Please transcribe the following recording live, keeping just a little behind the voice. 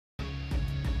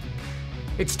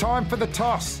It's time for the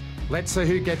toss. Let's see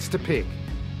who gets to pick.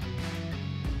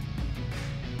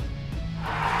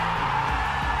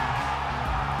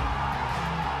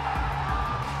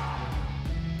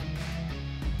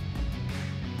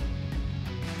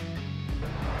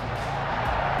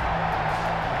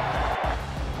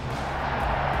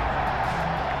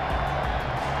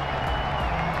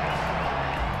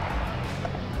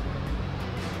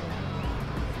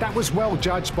 That was well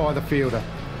judged by the fielder.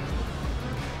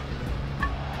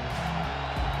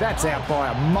 That's out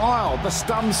by a mile. The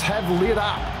stumps have lit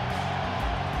up.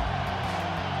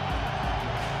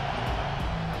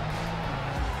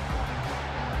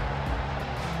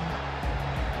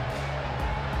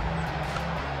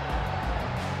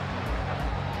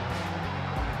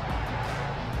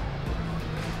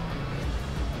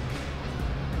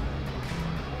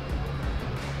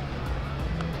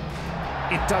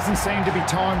 It doesn't seem to be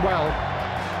timed well.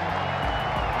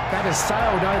 That has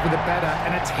sailed over the batter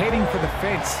and it's heading for the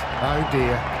fence. Oh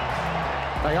dear.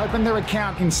 They open their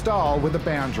account in style with a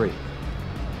boundary.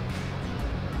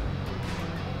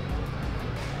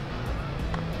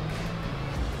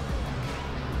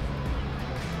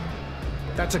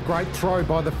 That's a great throw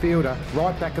by the fielder,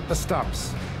 right back at the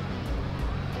stumps.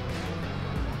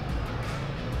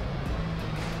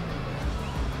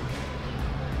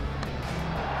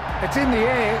 It's in the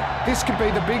air. This could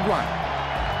be the big one.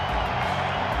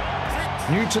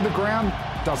 New to the ground,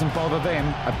 doesn't bother them.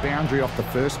 A boundary off the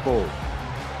first ball.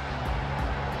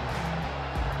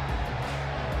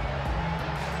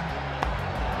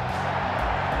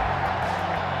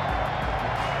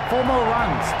 Four more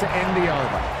runs to end the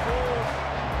over.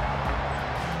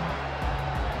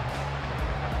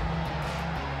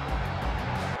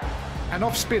 An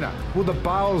off spinner. Will the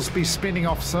bails be spinning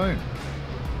off soon?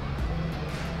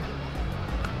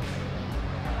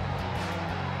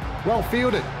 Well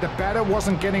fielded. The batter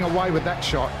wasn't getting away with that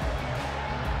shot.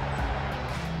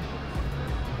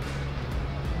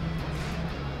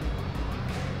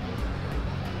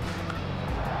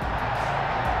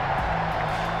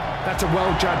 That's a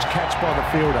well-judged catch by the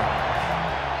fielder.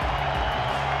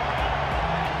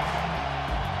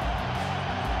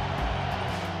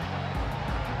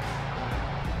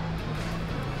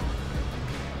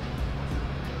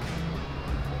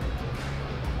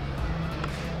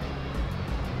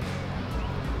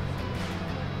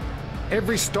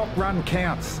 Every stop run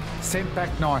counts. Sent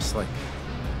back nicely.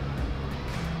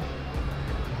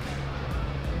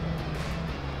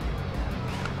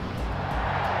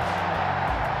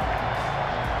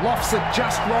 Lofts it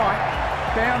just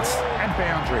right. Bounce and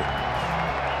boundary.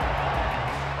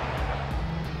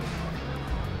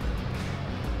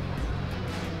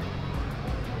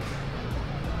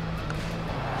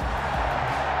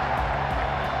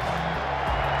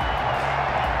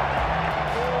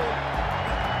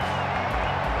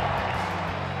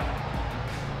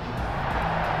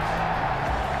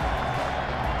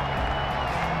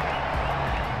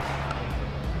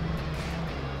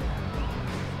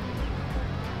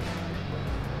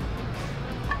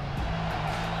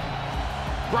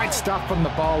 Great stuff from the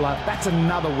bowler. That's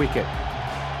another wicket.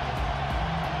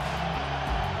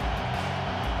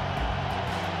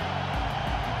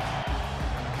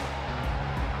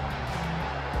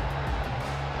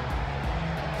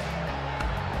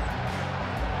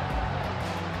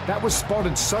 That was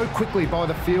spotted so quickly by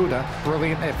the fielder.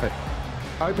 Brilliant effort.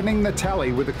 Opening the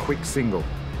tally with a quick single.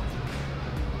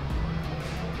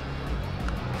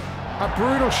 A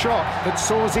brutal shot that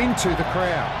soars into the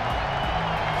crowd.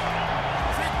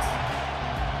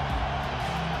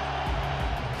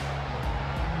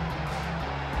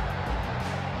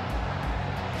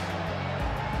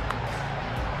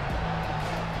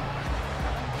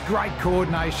 Great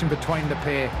coordination between the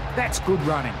pair. That's good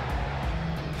running.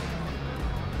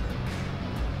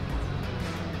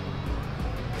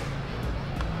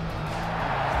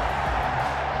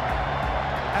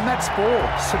 And that's four.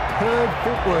 Superb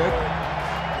footwork.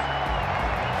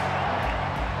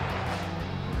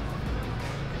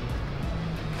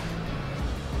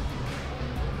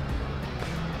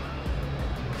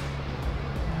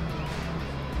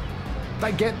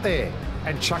 They get there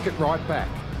and chuck it right back.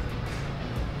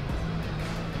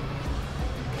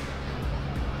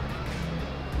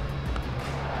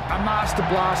 A master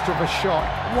blaster of a shot.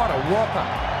 What a whopper.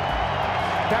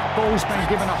 That ball's been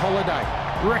given a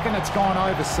holiday. Reckon it's gone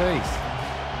overseas.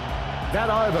 That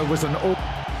over was an all.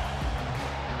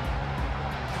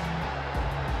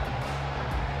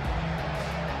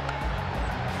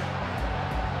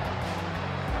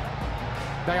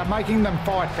 They are making them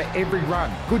fight for every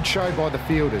run. Good show by the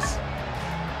fielders.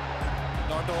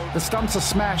 The stumps are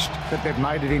smashed, but they've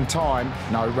made it in time.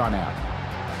 No run out.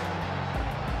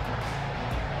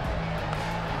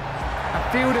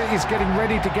 fielder is getting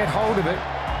ready to get hold of it.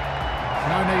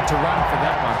 No need to run for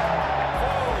that one.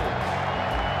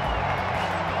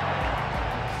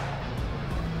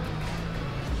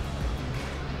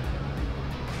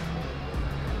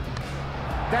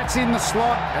 That's in the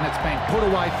slot, and it's been put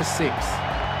away for 6.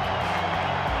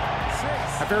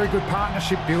 A very good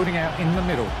partnership building out in the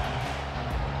middle.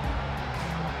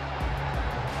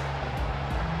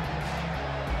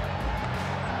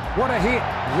 What a hit.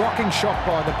 Rocking shot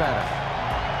by the batter.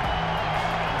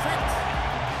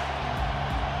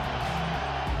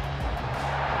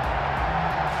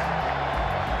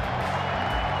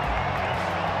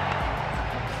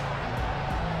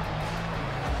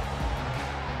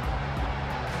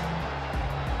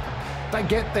 They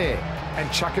get there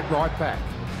and chuck it right back.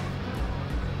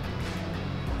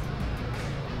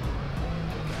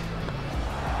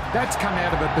 That's come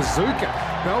out of a bazooka.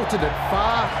 Belted it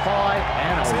far, high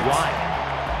and away.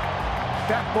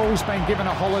 That ball's been given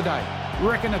a holiday.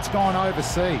 Reckon it's gone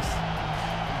overseas.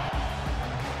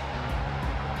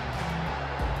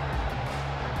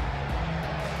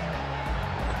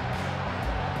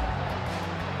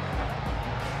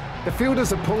 The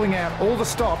fielders are pulling out all the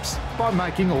stops by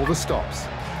making all the stops.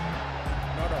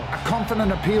 A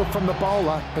confident appeal from the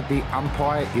bowler, but the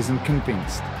umpire isn't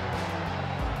convinced.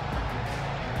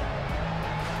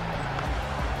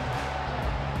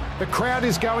 The crowd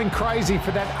is going crazy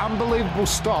for that unbelievable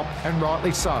stop, and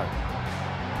rightly so.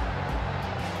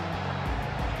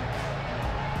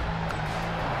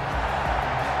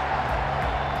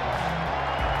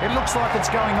 It looks like it's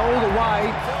going all the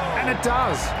way, and it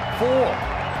does. 4.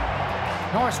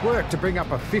 Nice work to bring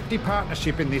up a 50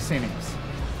 partnership in this innings.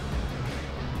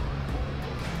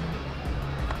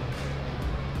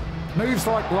 Moves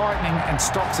like lightning and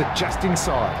stops it just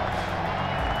inside.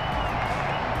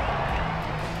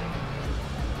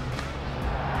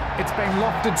 It's been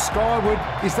lofted skyward.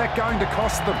 Is that going to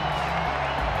cost them?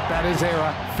 Batter's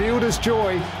error. Fielder's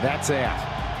joy. That's out.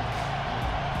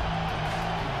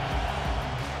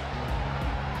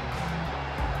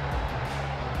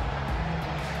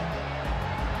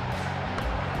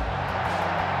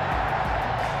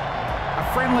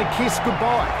 A friendly kiss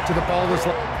goodbye to the bowler's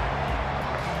line.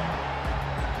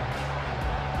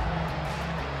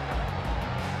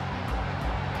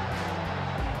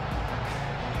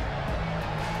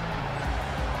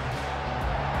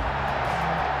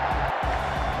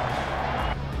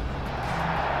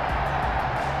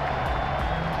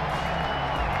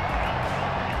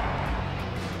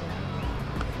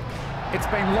 It's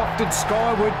been lofted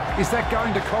skyward. Is that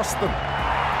going to cost them?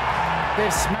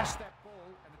 They've smashed that ball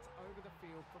and it's over the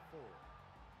field for 4.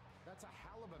 That's a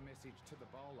hell of a message to the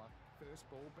bowler. First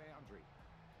ball boundary.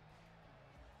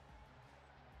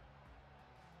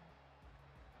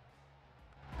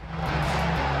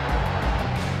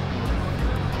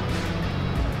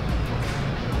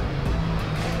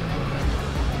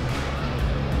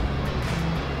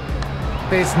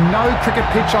 There's no cricket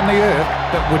pitch on the earth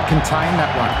that would contain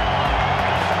that one.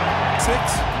 6.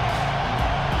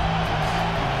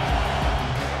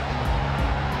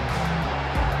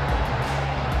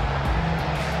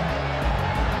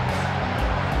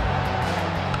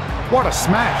 What a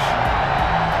smash.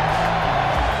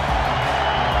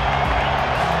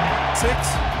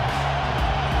 6.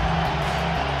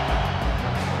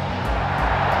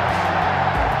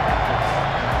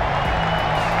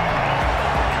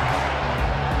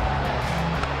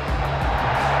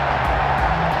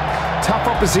 Tough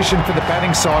opposition for the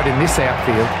batting side in this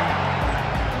outfield.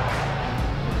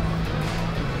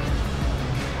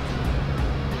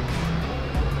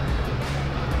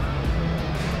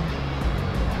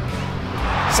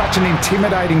 Such an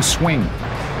intimidating swing.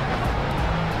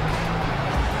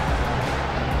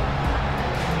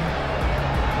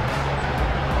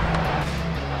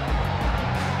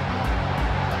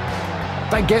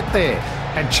 They get there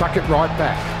and chuck it right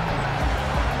back.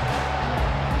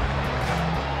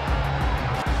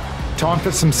 Time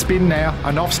for some spin now.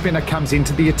 An off-spinner comes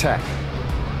into the attack.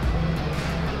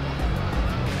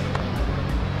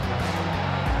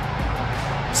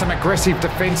 Some aggressive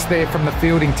defence there from the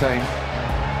fielding team.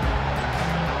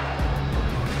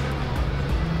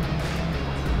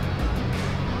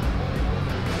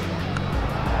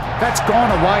 That's gone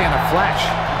away in a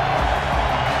flash.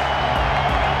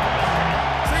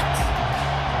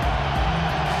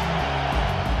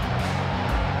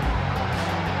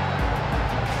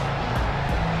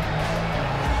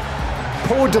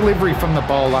 Poor delivery from the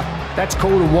bowler. That's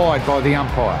called a wide by the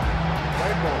umpire.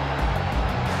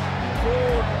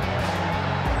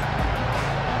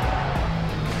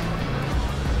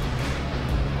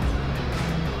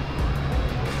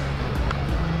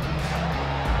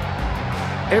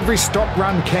 Every stop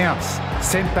run counts.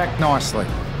 Sent back nicely.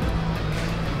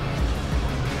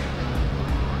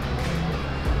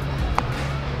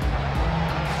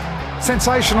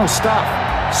 Sensational stuff.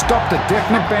 Stopped a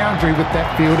definite boundary with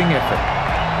that fielding effort.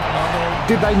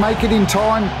 Did they make it in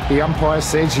time? The umpire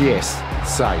says yes.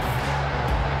 Safe.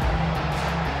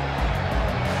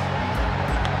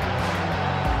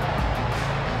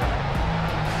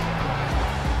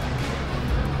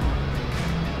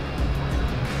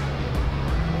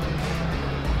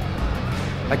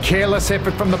 A careless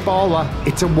effort from the bowler.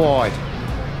 It's a wide.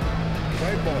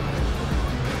 Wide ball.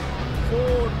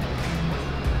 Four.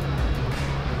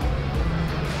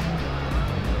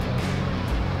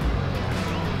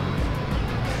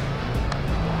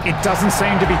 It doesn't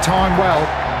seem to be timed well.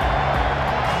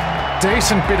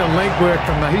 Decent bit of leg work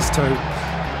from these two.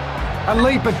 A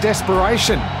leap of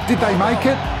desperation. Did they make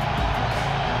it?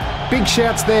 Big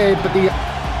shouts there, but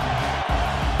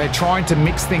they're trying to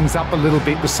mix things up a little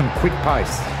bit with some quick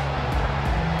pace.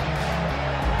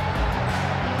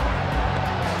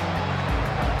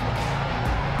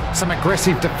 Some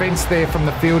aggressive defence there from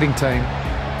the fielding team.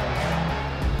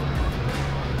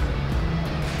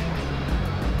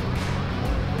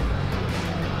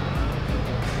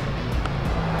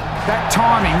 That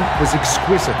timing was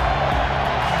exquisite.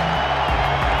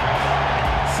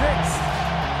 Six.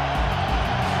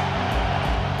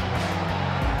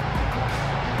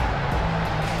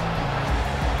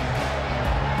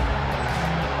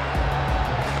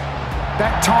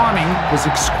 That timing was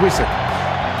exquisite.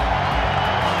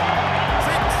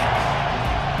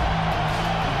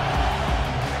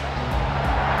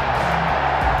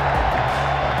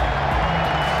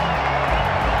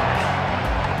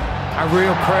 A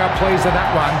real crowd pleaser,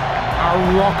 that one. A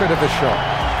rocket of a shot.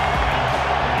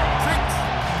 Six.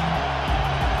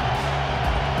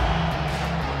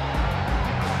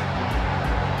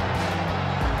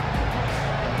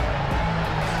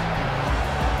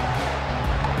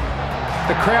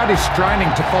 The crowd is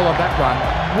straining to follow that one.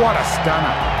 What a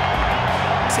stunner.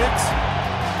 Six.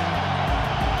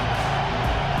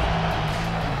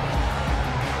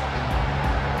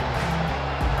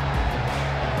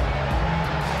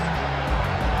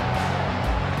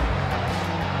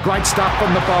 Great stuff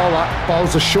from the bowler.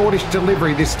 Bowls a shortish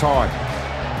delivery this time.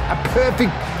 A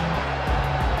perfect...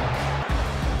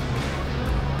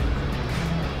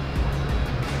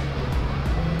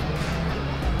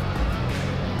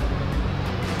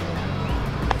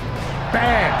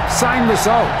 Bam! Same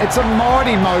result. It's a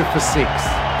mighty mo for six.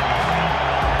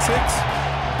 Six.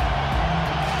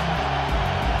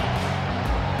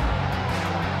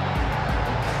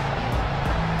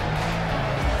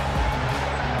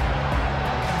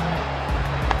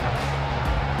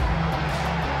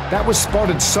 That was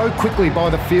spotted so quickly by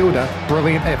the fielder.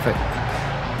 Brilliant effort.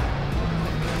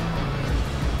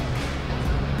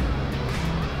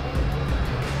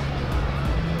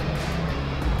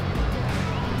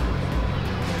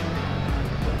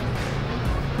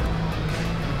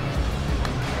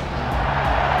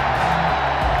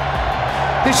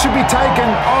 This should be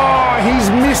taken. Oh, he's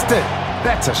missed it.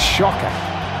 That's a shocker.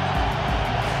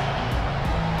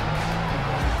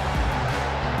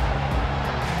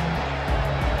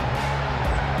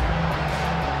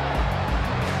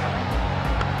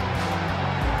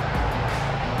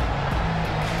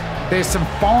 There's some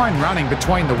fine running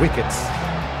between the wickets.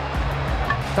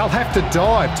 They'll have to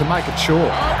dive to make it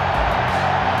short.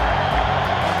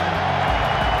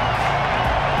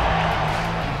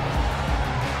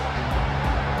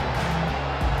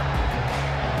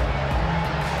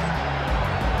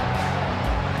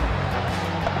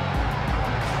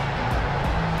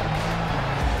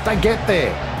 They get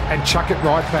there and chuck it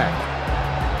right back.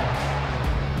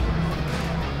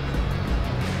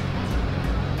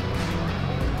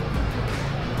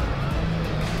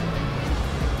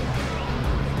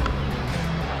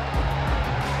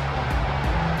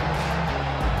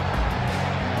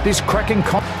 This cracking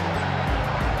time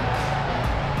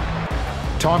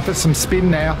for some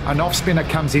spin now. An off spinner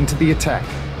comes into the attack.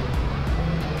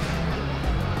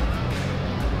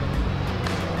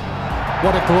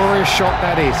 What a glorious shot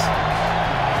that is.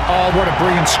 Oh, what a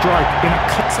brilliant stroke. In a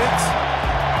Six.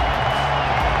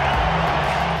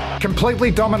 completely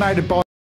dominated by